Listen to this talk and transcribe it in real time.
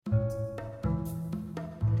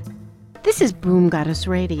This is Boom Goddess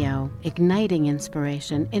Radio, igniting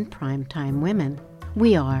inspiration in primetime women.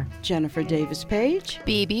 We are Jennifer Davis Page,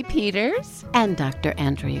 BB Peters, and Dr.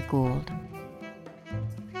 Andrea Gould.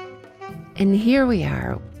 And here we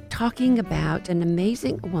are talking about an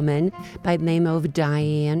amazing woman by the name of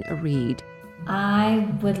Diane Reed.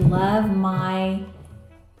 I would love my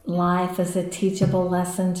life as a teachable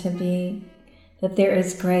lesson to be that there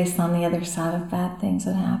is grace on the other side of bad things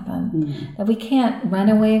that happen. Mm-hmm. That we can't run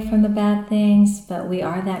away from the bad things, but we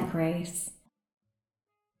are that grace.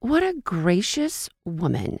 What a gracious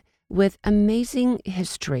woman with amazing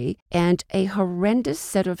history and a horrendous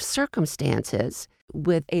set of circumstances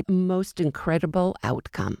with a most incredible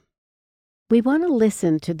outcome. We want to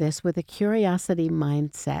listen to this with a curiosity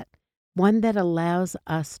mindset, one that allows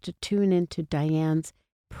us to tune into Diane's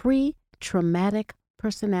pre-traumatic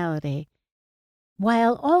personality.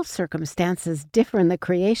 While all circumstances differ in the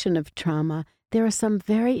creation of trauma, there are some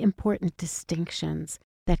very important distinctions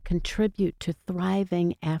that contribute to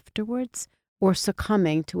thriving afterwards or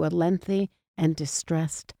succumbing to a lengthy and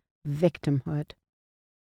distressed victimhood.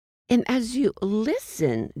 And as you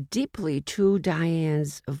listen deeply to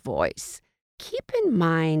Diane's voice, keep in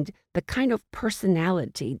mind the kind of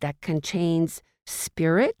personality that contains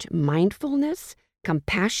spirit, mindfulness,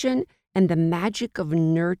 compassion, and the magic of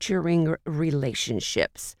nurturing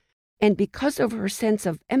relationships. And because of her sense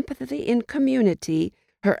of empathy in community,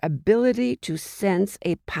 her ability to sense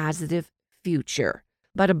a positive future.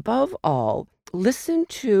 But above all, listen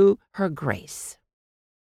to her grace.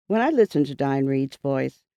 When I listen to Diane Reed's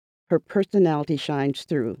voice, her personality shines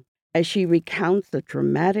through as she recounts the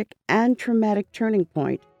dramatic and traumatic turning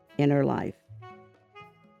point in her life.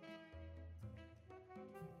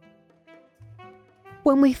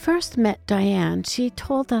 When we first met Diane, she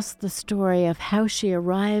told us the story of how she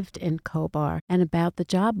arrived in Khobar and about the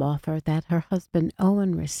job offer that her husband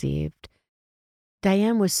Owen received.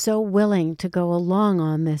 Diane was so willing to go along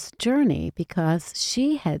on this journey because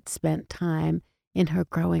she had spent time in her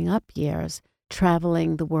growing up years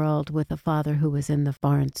traveling the world with a father who was in the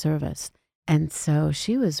Foreign Service, and so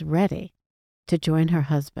she was ready to join her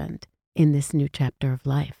husband in this new chapter of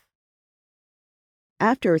life.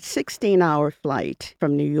 After a 16-hour flight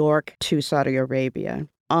from New York to Saudi Arabia,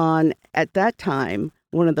 on, at that time,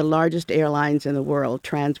 one of the largest airlines in the world,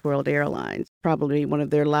 Trans World Airlines, probably one of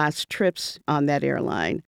their last trips on that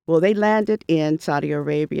airline. Well, they landed in Saudi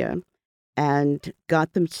Arabia and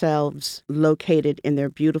got themselves located in their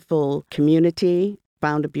beautiful community,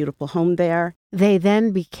 found a beautiful home there. They then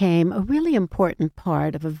became a really important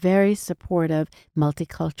part of a very supportive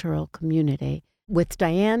multicultural community, with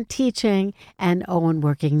Diane teaching and Owen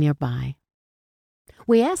working nearby.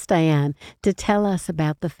 We asked Diane to tell us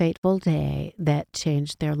about the fateful day that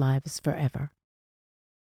changed their lives forever.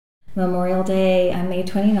 Memorial Day on May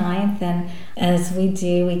 29th, and as we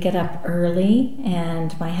do, we get up early,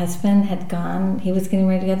 and my husband had gone, he was getting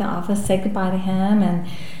ready to go to the office, say goodbye to him, and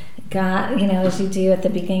got, as you do at the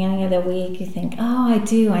beginning of the week, you think, I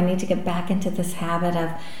need to get back into this habit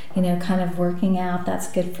of, kind of working out. That's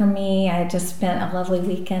good for me. I just spent a lovely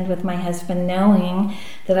weekend with my husband knowing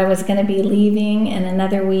that I was going to be leaving in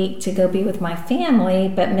another week to go be with my family,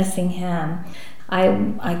 but missing him.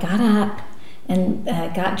 I got up and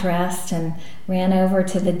got dressed and ran over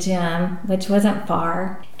to the gym, which wasn't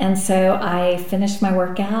far. And so I finished my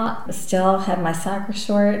workout, still had my soccer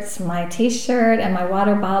shorts, my t-shirt, and my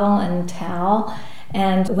water bottle and towel,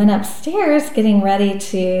 and went upstairs getting ready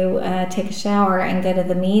to take a shower and go to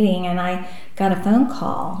the meeting. And I got a phone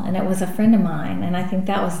call, and it was a friend of mine. And I think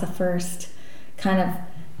that was the first kind of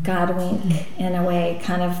God wink, in a way,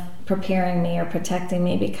 kind of preparing me or protecting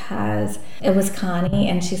me, because it was Connie,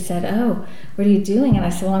 and she said, what are you doing? And I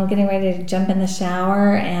said, well, I'm getting ready to jump in the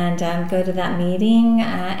shower and go to that meeting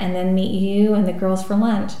and then meet you and the girls for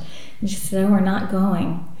lunch. And she said, we're not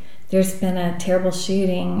going. There's been a terrible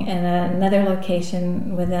shooting in another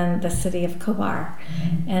location within the city of Khobar.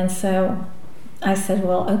 And so I said,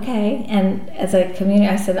 well, okay. And as a community,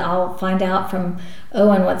 I said, I'll find out from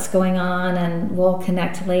Owen what's going on and we'll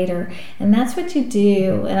connect later. And that's what you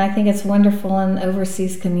do. And I think it's wonderful in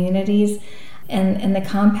overseas communities and in the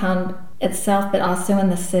compound itself, but also in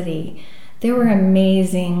the city. There were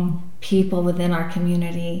amazing people within our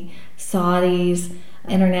community, Saudis,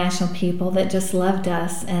 international people that just loved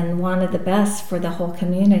us and wanted the best for the whole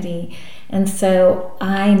community. And so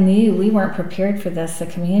I knew we weren't prepared for this. The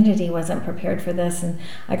community wasn't prepared for this. And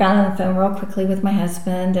I got on the phone real quickly with my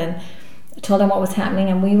husband and told him what was happening.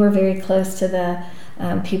 And we were very close to the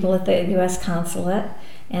people at the U.S. consulate.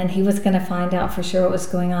 and he was going to find out for sure what was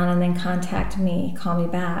going on and then contact me, call me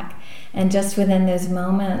back. And just within those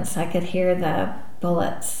moments, I could hear the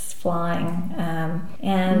bullets flying.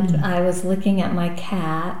 I was looking at my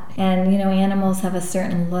cat, and animals have a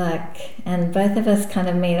certain look, and both of us kind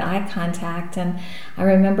of made eye contact. And I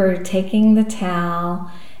remember taking the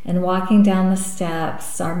towel and walking down the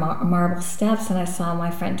steps, our marble steps, and I saw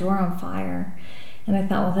my front door on fire. And I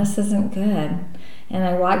thought, well, this isn't good. And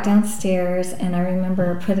I walked downstairs, and I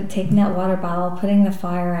remember taking that water bottle, putting the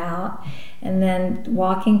fire out, and then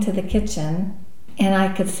walking to the kitchen. And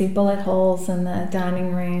I could see bullet holes in the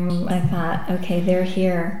dining room. I thought, okay, they're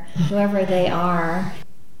here, whoever they are.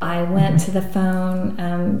 I went to the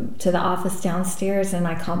phone to the office downstairs, and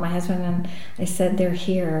I called my husband, and I said, they're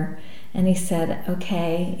here. And he said,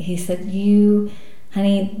 okay. He said,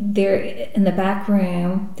 honey, there in the back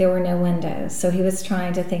room, there were no windows. So he was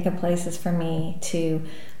trying to think of places for me to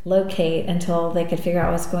locate until they could figure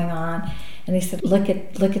out what's going on. And he said, look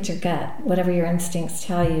at your gut, whatever your instincts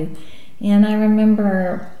tell you. And I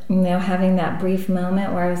remember, having that brief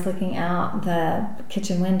moment where I was looking out the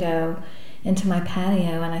kitchen window into my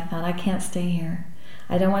patio, and I thought, I can't stay here.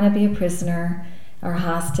 I don't want to be a prisoner or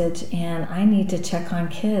hostage, and I need to check on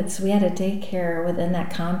kids. We had a daycare within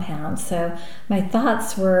that compound, so my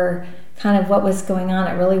thoughts were kind of what was going on.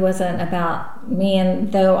 It really wasn't about me,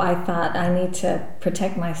 and though I thought I need to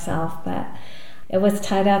protect myself, but it was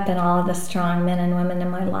tied up in all of the strong men and women in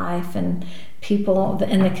my life and people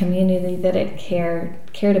in the community that it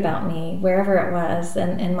cared about me, wherever it was,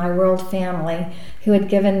 and my world family, who had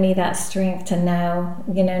given me that strength to know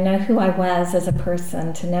who I was as a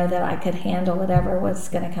person, to know that I could handle whatever was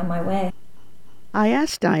going to come my way. I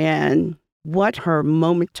asked Diane what her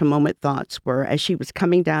moment-to-moment thoughts were as she was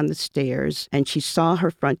coming down the stairs and she saw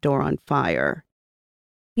her front door on fire.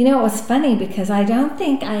 It was funny because I don't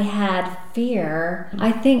think I had fear.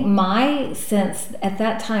 I think my sense at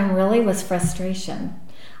that time really was frustration.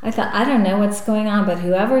 I thought, I don't know what's going on, but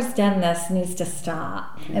whoever's done this needs to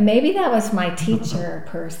stop. And maybe that was my teacher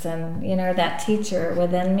person, that teacher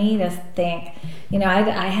within me to think,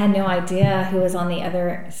 I had no idea who was on the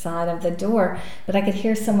other side of the door, but I could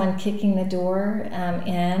hear someone kicking the door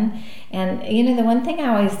in. And, the one thing I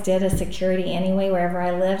always did as security anyway, wherever I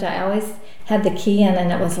lived, I always had the key in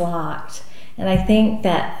and it was locked. And I think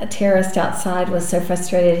that a terrorist outside was so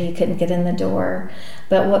frustrated he couldn't get in the door.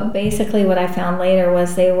 But what I found later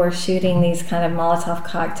was they were shooting these kind of Molotov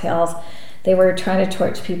cocktails. They were trying to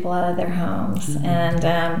torch people out of their homes. Mm-hmm.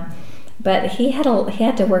 And but he had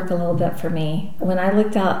to work a little bit for me. When I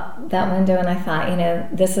looked out that window and I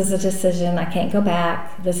thought, this is a decision. I can't go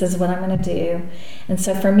back. This is what I'm going to do. And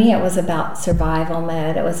so for me, it was about survival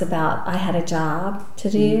mode. It was about I had a job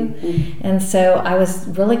to do. Mm-hmm. And so I was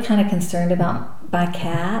really kind of concerned about my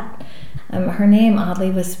cat. Her name,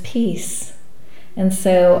 oddly, was Peace. And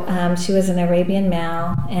so she was an Arabian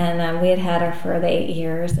Mal, and we had her for the 8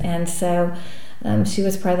 years. And so she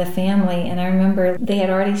was part of the family, and I remember they had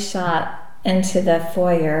already shot into the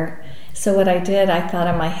foyer. So what I did, I thought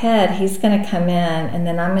in my head, he's going to come in, and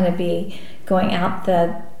then I'm going to be going out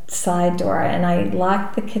the side door. And I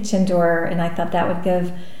locked the kitchen door, and I thought that would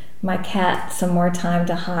give my cat some more time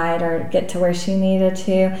to hide or get to where she needed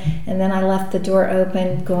to. And then I left the door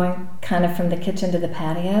open, going kind of from the kitchen to the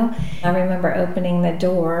patio. I remember opening the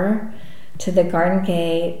door to the garden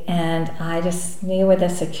gate, and I just knew where the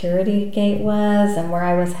security gate was and where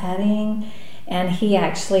I was heading. And he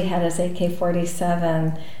actually had his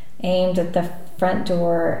AK-47 aimed at the front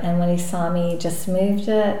door, and when he saw me, he just moved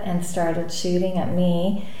it and started shooting at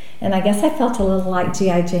me. And I guess I felt a little like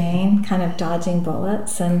G.I. Jane, kind of dodging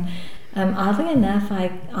bullets. And oddly enough,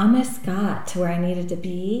 I almost got to where I needed to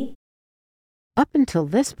be. Up until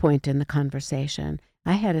this point in the conversation,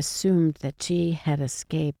 I had assumed that she had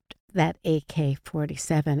escaped that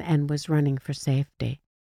AK-47 and was running for safety.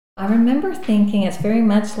 I remember thinking it's very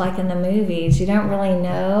much like in the movies. You don't really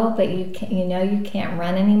know, but you can't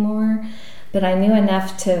run anymore. But I knew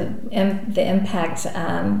enough to the impact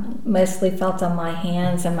mostly felt on my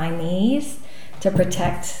hands and my knees to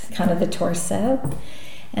protect kind of the torso.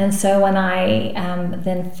 And so when I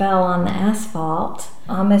then fell on the asphalt,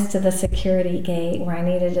 almost to the security gate where I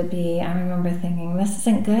needed to be, I remember thinking, this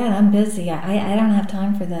isn't good, I'm busy, I don't have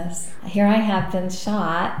time for this. Here I have been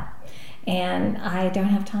shot, and I don't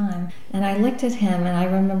have time. And I looked at him, and I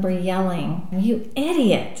remember yelling, you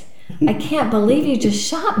idiot, I can't believe you just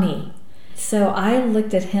shot me. So I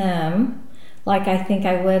looked at him like I think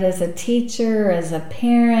I would as a teacher, as a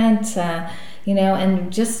parent,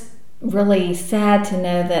 and just really sad to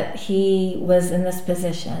know that he was in this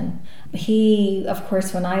position. He, of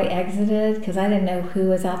course, when I exited, because I didn't know who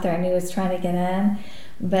was out there, I knew he was trying to get in.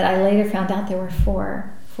 But I later found out there were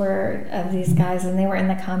four of these guys, and they were in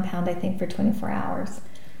the compound, I think, for 24 hours.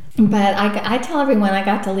 But I tell everyone I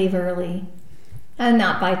got to leave early. And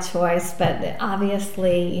not by choice, but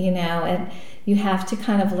obviously, you have to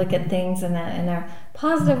kind of look at things in a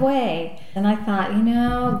positive way. And I thought,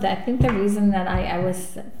 I think the reason that I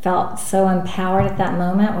felt so empowered at that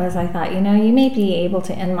moment was I thought, you may be able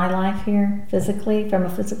to end my life here physically, from a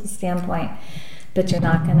physical standpoint, but you're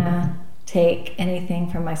not going to take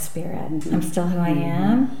anything from my spirit. Mm-hmm. I'm still who I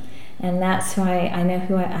am. And that's who I know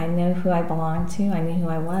who I belong to. I knew who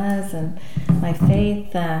I was, and my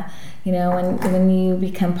faith. When you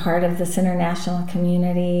become part of this international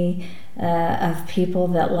community of people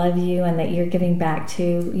that love you and that you're giving back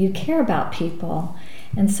to, you care about people.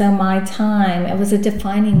 And so my time, it was a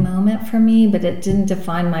defining moment for me, but it didn't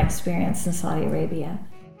define my experience in Saudi Arabia.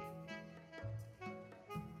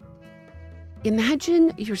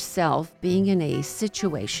 Imagine yourself being in a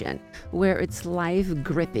situation where it's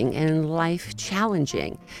life-gripping and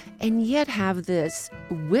life-challenging, and yet have this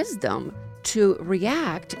wisdom to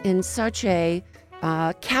react in such a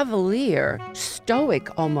cavalier,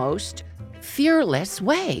 stoic almost, fearless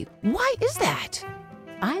way. Why is that?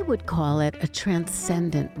 I would call it a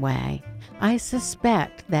transcendent way. I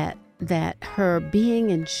suspect that her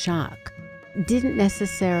being in shock didn't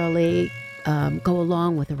necessarily go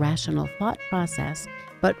along with a rational thought process,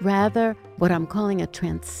 but rather what I'm calling a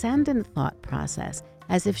transcendent thought process,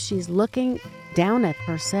 as if she's looking down at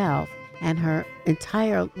herself and her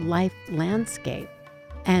entire life landscape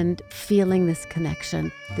and feeling this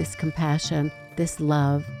connection, this compassion, this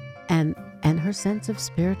love, and her sense of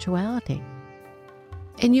spirituality.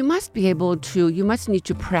 And you must need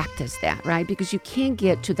to practice that, right? Because you can't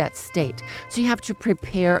get to that state. So you have to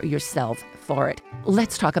prepare yourself for it.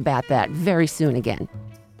 Let's talk about that very soon again.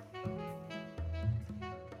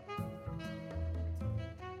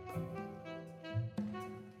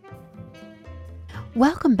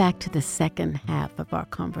 Welcome back to the second half of our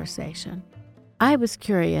conversation. I was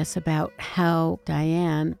curious about how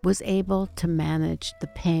Diane was able to manage the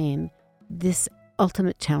pain, this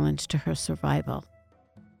ultimate challenge to her survival.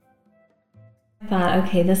 I thought,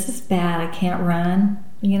 okay, this is bad. I can't run,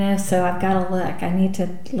 so I've got to look. I need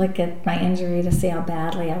to look at my injury to see how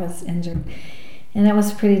badly I was injured. And it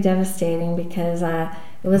was pretty devastating because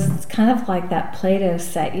it was kind of like that Play-Doh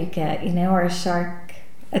set you get, or a shark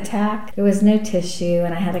attack. There was no tissue,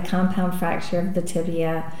 and I had a compound fracture of the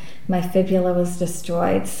tibia. My fibula was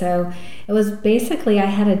destroyed. So it was basically, I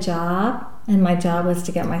had a job, and my job was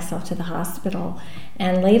to get myself to the hospital.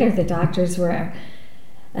 And later the doctors were...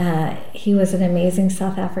 he was an amazing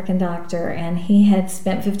South African doctor, and he had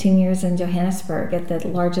spent 15 years in Johannesburg at the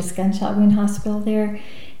largest gunshot wound hospital there.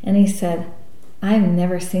 And he said, I've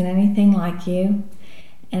never seen anything like you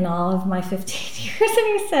in all of my 15 years.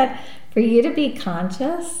 And he said, for you to be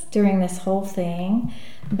conscious during this whole thing,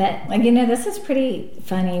 but this is pretty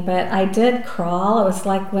funny, but I did crawl. It was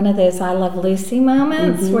like one of those I Love Lucy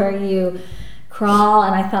moments where you crawl,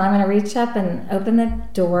 and I thought, I'm going to reach up and open the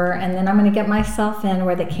door, and then I'm going to get myself in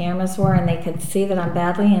where the cameras were and they could see that I'm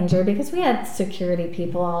badly injured, because we had security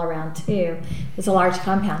people all around too. It was a large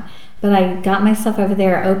compound. But I got myself over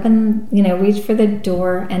there, reached for the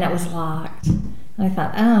door, and it was locked. And I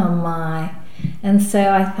thought, oh my. And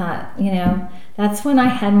so I thought, that's when I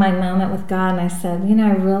had my moment with God, and I said,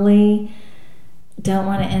 I really don't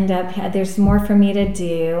want to end up, there's more for me to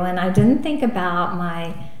do. And I didn't think about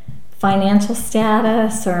my financial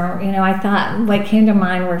status, or I thought what came to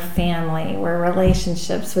mind were family, were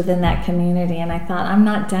relationships within that community, and I thought, I'm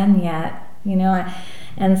not done yet,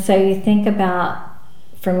 and so you think about,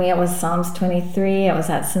 for me it was Psalms 23, it was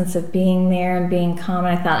that sense of being there and being calm,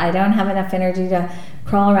 and I thought, I don't have enough energy to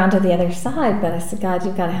crawl around to the other side, but I said, God,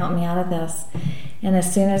 you've got to help me out of this. And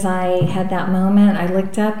as soon as I had that moment, I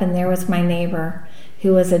looked up, and there was my neighbor,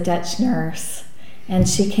 who was a Dutch nurse. And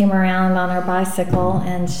she came around on her bicycle,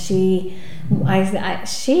 and she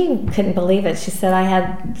couldn't believe it. She said, I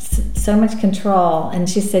had so much control. And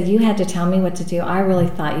she said, you had to tell me what to do. I really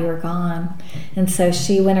thought you were gone. And so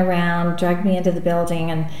she went around, dragged me into the building,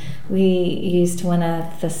 and we used one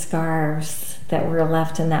of the scarves that were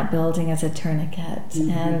left in that building as a tourniquet.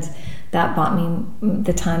 Mm-hmm. And that bought me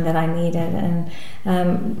the time that I needed. And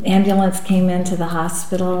ambulance came into the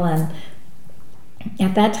hospital, and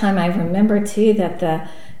at that time, I remember too that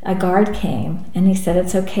a guard came, and he said,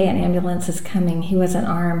 it's okay, an ambulance is coming. He wasn't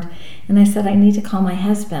armed. And I said, I need to call my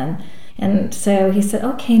husband. And so he said,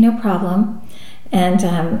 okay, no problem. And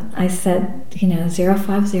I said,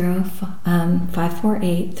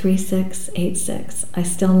 050-548-3686. I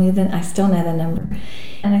still know the number.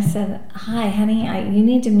 And I said, hi, honey, you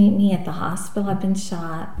need to meet me at the hospital. I've been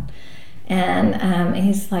shot. And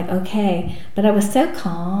he's like, okay. But I was so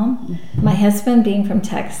calm. My husband, being from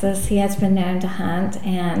Texas, he has been known to hunt,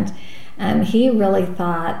 and he really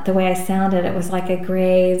thought the way I sounded, it was like a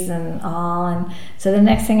graze and all. And so the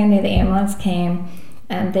next thing I knew, the ambulance came.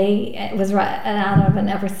 And it was right out of an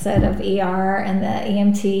episode of ER, and the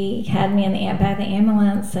EMT had me in the back of the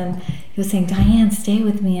ambulance, and he was saying, Diane, stay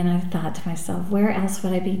with me. And I thought to myself, where else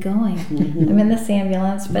would I be going? I'm in this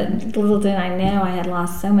ambulance, but little did I know I had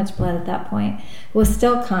lost so much blood at that point. Was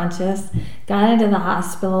still conscious, got into the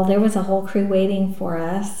hospital. There was a whole crew waiting for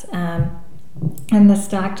us. And this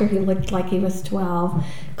doctor, who looked like he was 12,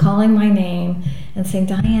 calling my name and saying,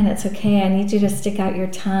 Diane, it's okay. I need you to stick out your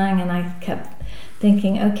tongue. And I kept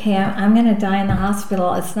thinking, okay, I'm going to die in the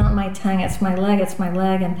hospital. It's not my tongue, it's my leg.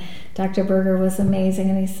 And Dr. Berger was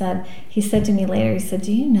amazing. And he said to me later, he said,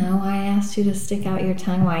 do you know I asked you to stick out your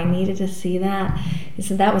tongue? Why I needed to see that? He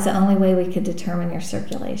said, that was the only way we could determine your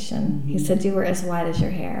circulation. He said, you were as white as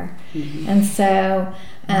your hair. And so,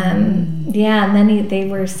 and then they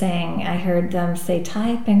were saying, I heard them say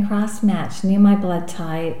type and cross match, knew my blood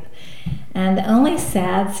type. And the only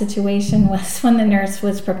sad situation was when the nurse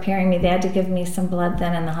was preparing me. They had to give me some blood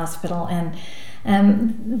then in the hospital, and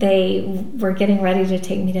they were getting ready to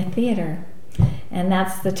take me to theater. And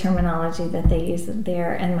that's the terminology that they use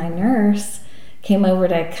there. And my nurse came over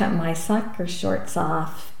to cut my soccer shorts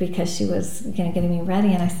off because she was getting me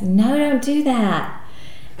ready. And I said, no, don't do that.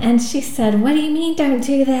 And she said, what do you mean don't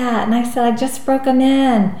do that? And I said, I just broke them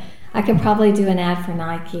in. I could probably do an ad for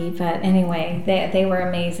Nike, but anyway, they were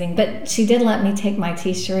amazing. But she did let me take my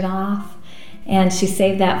T-shirt off, and she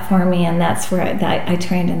saved that for me, and that's where I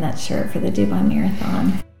trained in that shirt for the Dubai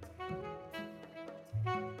Marathon.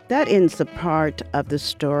 That ends the part of the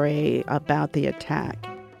story about the attack.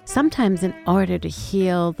 Sometimes in order to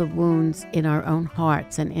heal the wounds in our own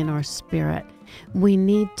hearts and in our spirit, we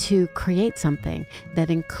need to create something that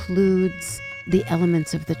includes the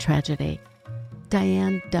elements of the tragedy.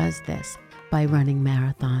 Diane does this by running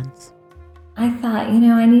marathons. I thought,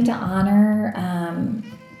 I need to honor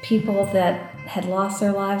people that had lost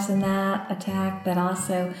their lives in that attack, but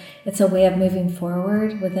also it's a way of moving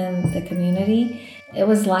forward within the community. It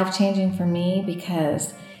was life-changing for me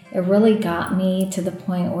because it really got me to the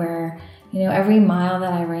point where, every mile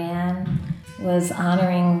that I ran was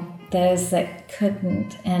honoring those that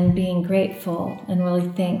couldn't and being grateful and really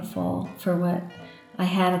thankful for what I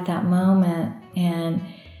had at that moment, and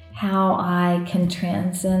how I can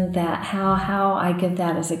transcend that, how I give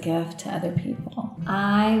that as a gift to other people.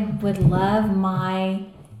 I would love my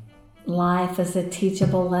life as a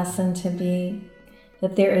teachable lesson to be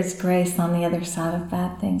that there is grace on the other side of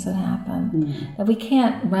bad things that happen. That we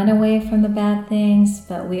can't run away from the bad things,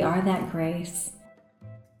 but we are that grace.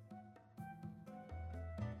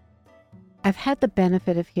 I've had the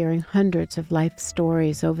benefit of hearing hundreds of life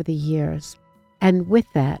stories over the years. And with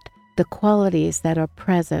that, the qualities that are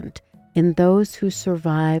present in those who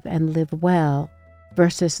survive and live well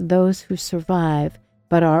versus those who survive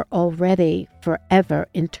but are already forever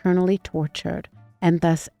internally tortured and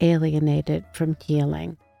thus alienated from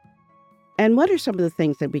healing. And what are some of the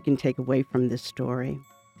things that we can take away from this story?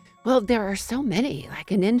 Well, there are so many, like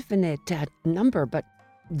an infinite number, but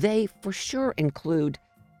they for sure include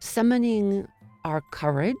summoning our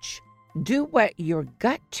courage. Do what your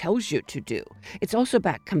gut tells you to do. It's also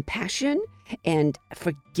about compassion and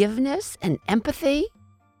forgiveness and empathy.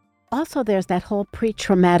 Also, there's that whole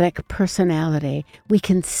pre-traumatic personality. We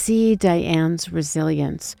can see Diane's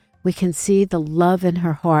resilience. We can see the love in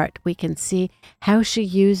her heart. We can see how she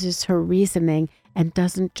uses her reasoning and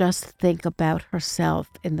doesn't just think about herself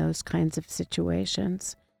in those kinds of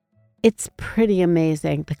situations. It's pretty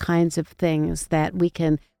amazing the kinds of things that we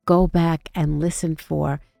can go back and listen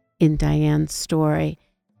for in Diane's story.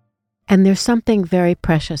 And there's something very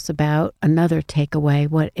precious about another takeaway,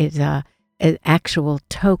 what is an actual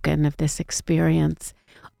token of this experience.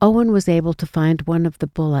 Owen was able to find one of the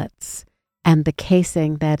bullets and the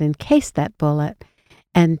casing that encased that bullet,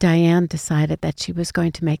 and Diane decided that she was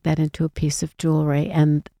going to make that into a piece of jewelry,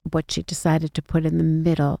 and what she decided to put in the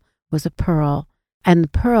middle was a pearl. And the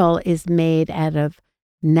pearl is made out of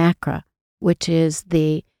nacre, which is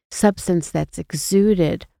the substance that's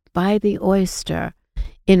exuded by the oyster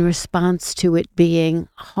in response to it being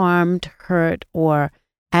harmed, hurt, or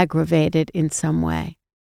aggravated in some way.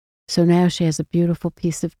 So now she has a beautiful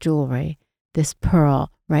piece of jewelry, this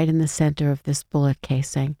pearl right in the center of this bullet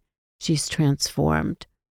casing. She's transformed.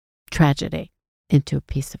 Tragedy. into a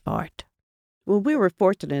piece of art. Well, we were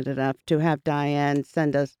fortunate enough to have Diane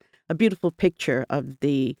send us a beautiful picture of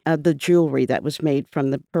the jewelry that was made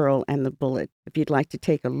from the pearl and the bullet. If you'd like to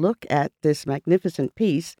take a look at this magnificent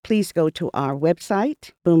piece, please go to our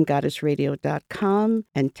website, boomgoddessradio.com,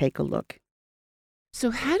 and take a look.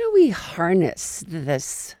 So how do we harness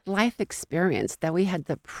this life experience that we had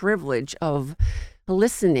the privilege of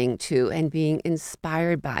listening to and being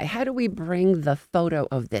inspired by? How do we bring the photo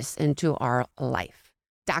of this into our life?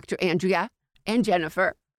 Dr. Andrea and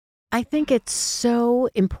Jennifer. I think it's so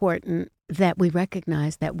important that we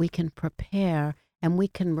recognize that we can prepare and we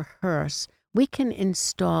can rehearse. We can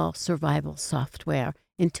install survival software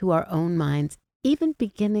into our own minds, even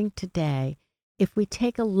beginning today. If we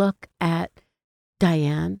take a look at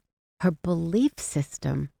Diane, her belief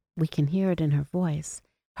system, we can hear it in her voice,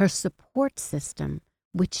 her support system,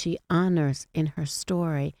 which she honors in her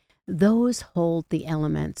story, those hold the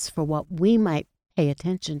elements for what we might pay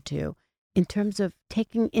attention to in terms of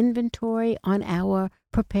taking inventory on our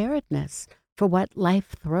preparedness for what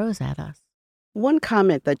life throws at us. One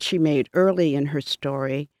comment that she made early in her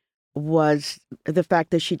story was the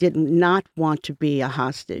fact that she did not want to be a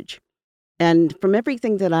hostage. And from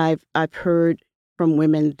everything that I've heard from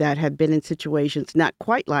women that have been in situations not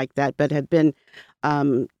quite like that, but have been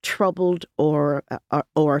troubled or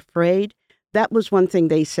afraid, that was one thing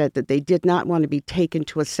they said, that they did not want to be taken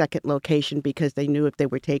to a second location because they knew if they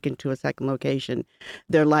were taken to a second location,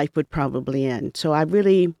 their life would probably end. So I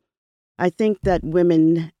think that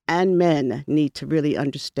women and men need to really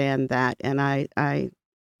understand that. And I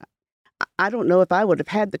don't know if I would have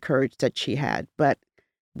had the courage that she had, but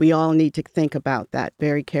we all need to think about that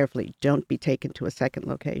very carefully. Don't be taken to a second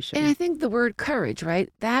location. And I think the word courage, right,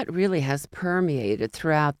 that really has permeated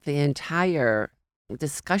throughout the entire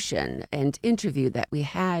discussion and interview that we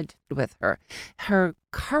had with her. Her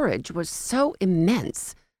courage was so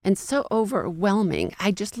immense and so overwhelming.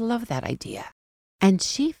 I just love that idea. And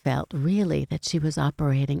she felt really that she was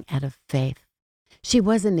operating out of faith. She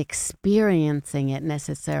wasn't experiencing it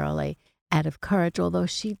necessarily out of courage, although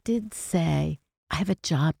she did say, I have a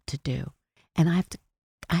job to do, and I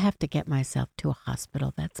have to get myself to a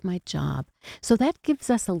hospital. That's my job. So that gives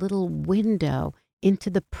us a little window into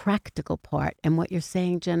the practical part. And what you're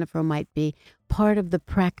saying, Jennifer, might be part of the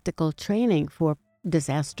practical training for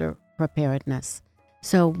disaster preparedness.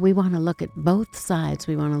 So we want to look at both sides.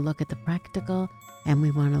 We want to look at the practical and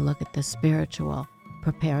we want to look at the spiritual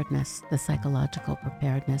preparedness, the psychological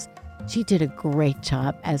preparedness. She did a great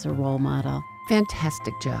job as a role model.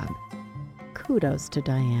 Fantastic job. Kudos to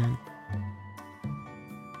Diane.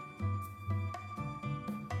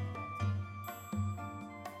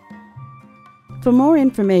 For more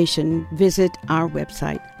information, visit our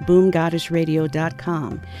website,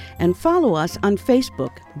 boomgoddessradio.com, and follow us on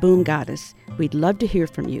Facebook, Boom Goddess. We'd love to hear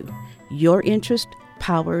from you. Your interest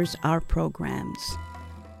powers our programs.